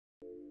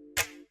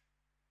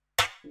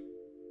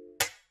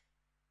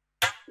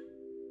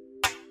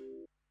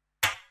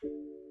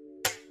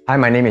Hi,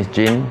 my name is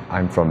Jin.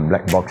 I'm from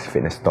Black Box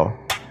Fitness Store.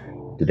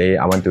 Today,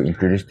 I want to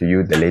introduce to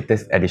you the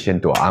latest addition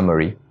to our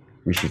armory,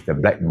 which is the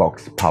Black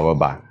Box Power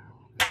Bar.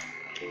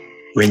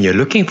 When you're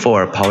looking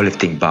for a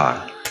powerlifting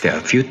bar, there are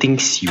a few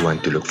things you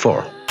want to look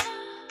for.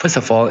 First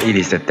of all, it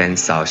is the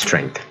tensile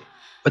strength.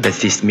 What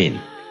does this mean?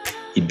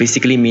 It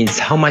basically means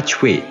how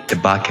much weight the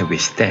bar can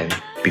withstand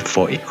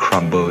before it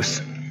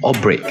crumbles or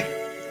break.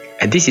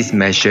 And this is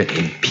measured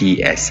in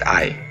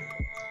PSI.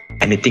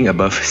 Anything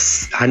above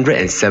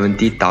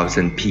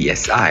 170,000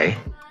 PSI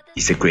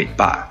is a great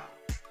bar.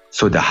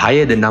 So the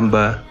higher the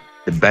number,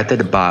 the better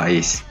the bar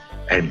is.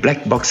 And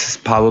Black Box's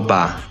power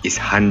bar is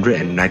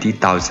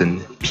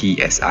 190,000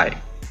 PSI.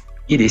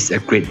 It is a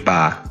great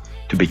bar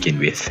to begin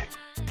with.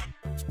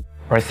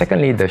 Alright,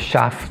 secondly, the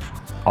shaft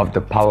of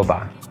the power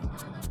bar.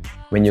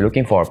 When you're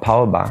looking for a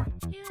power bar,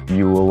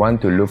 you will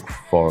want to look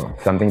for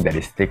something that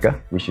is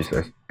thicker, which is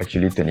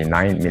actually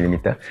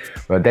 29mm.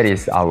 Well, that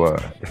is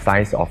the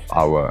size of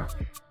our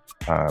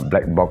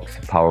Black Box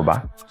power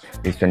bar.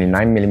 It's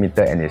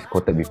 29mm and is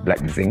coated with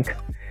black zinc.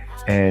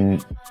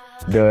 And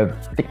the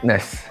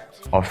thickness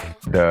of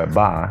the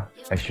bar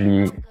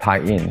actually tie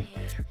in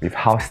with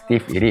how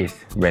stiff it is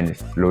when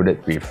it's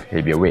loaded with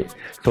heavier weight.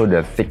 So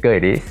the thicker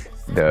it is,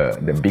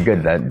 the bigger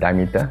the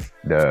diameter,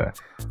 the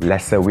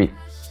lesser whip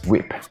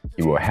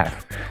it will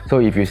have. So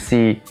if you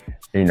see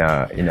in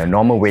a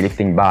normal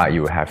weightlifting bar,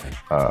 you have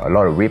a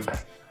lot of whip,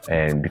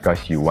 and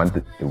because you want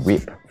the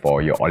whip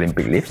for your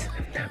Olympic lifts.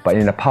 But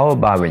in a power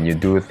bar, when you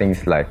do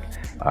things like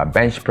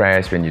bench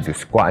press, when you do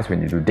squats,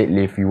 when you do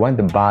deadlift, you want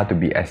the bar to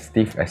be as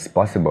stiff as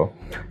possible.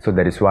 So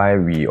that is why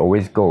we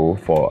always go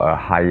for a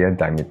higher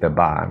diameter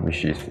bar,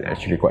 which is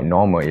actually quite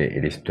normal.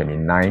 It is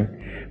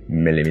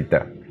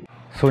 29mm.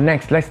 So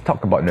next, let's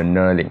talk about the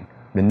knurling.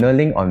 The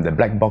knurling on the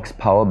Black Box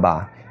power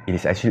bar, it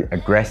is actually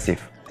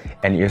aggressive,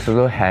 and it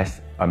also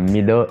has a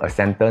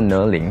center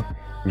knurling,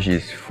 which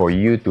is for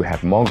you to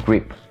have more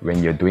grip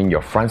when you're doing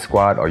your front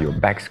squat or your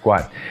back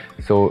squat.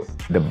 So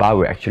the bar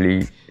will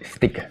actually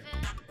stick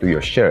to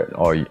your shirt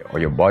or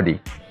your body.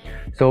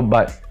 So,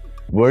 but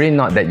worry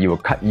not that you will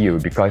cut you,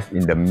 because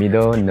in the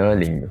middle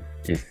knurling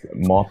is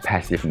more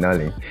passive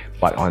knurling,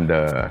 but on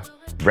the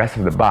rest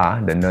of the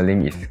bar, the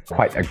knurling is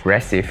quite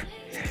aggressive,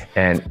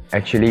 and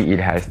actually it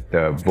has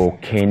the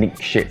volcanic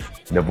shape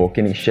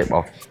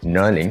of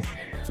knurling,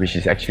 which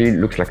is actually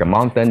looks like a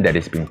mountain that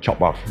is being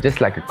chopped off,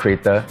 just like a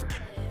crater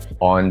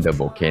on the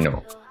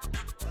volcano.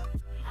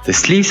 The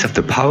sleeves of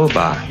the power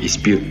bar is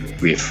built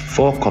with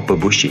 4 copper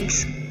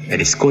bushings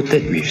and is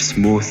coated with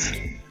smooth,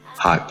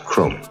 hard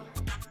chrome.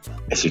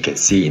 As you can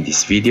see in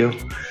this video,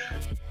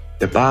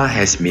 the bar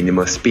has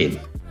minimal spin,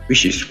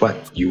 which is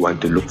what you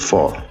want to look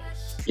for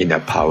in a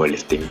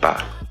powerlifting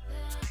bar.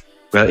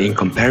 Well, in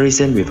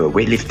comparison with a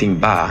weightlifting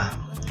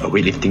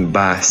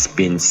bar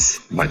spins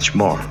much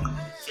more.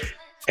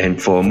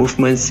 And for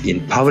movements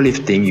in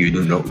powerlifting, you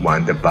do not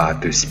want the bar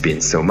to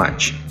spin so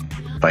much,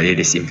 but it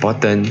is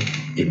important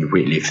in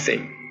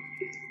weightlifting.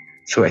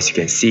 So as you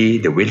can see,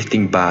 the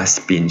weightlifting bar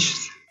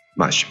spins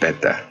much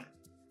better.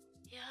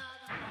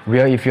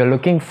 Well, if you're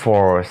looking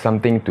for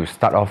something to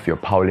start off your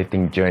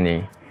powerlifting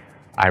journey,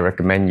 I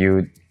recommend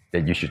you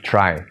that you should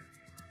try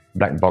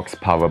Black Box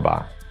Power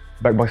Bar.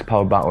 Black Box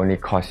Power Bar only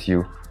costs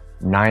you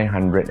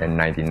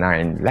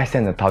 999, less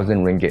than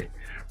 1,000 ringgit,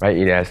 right?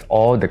 It has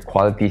all the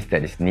qualities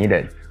that is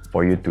needed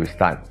for you to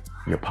start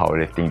your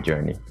powerlifting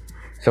journey.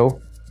 So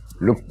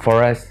look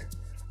for us,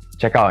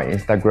 check out our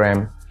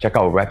Instagram, check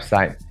out our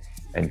website,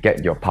 and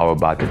get your power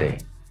bar today.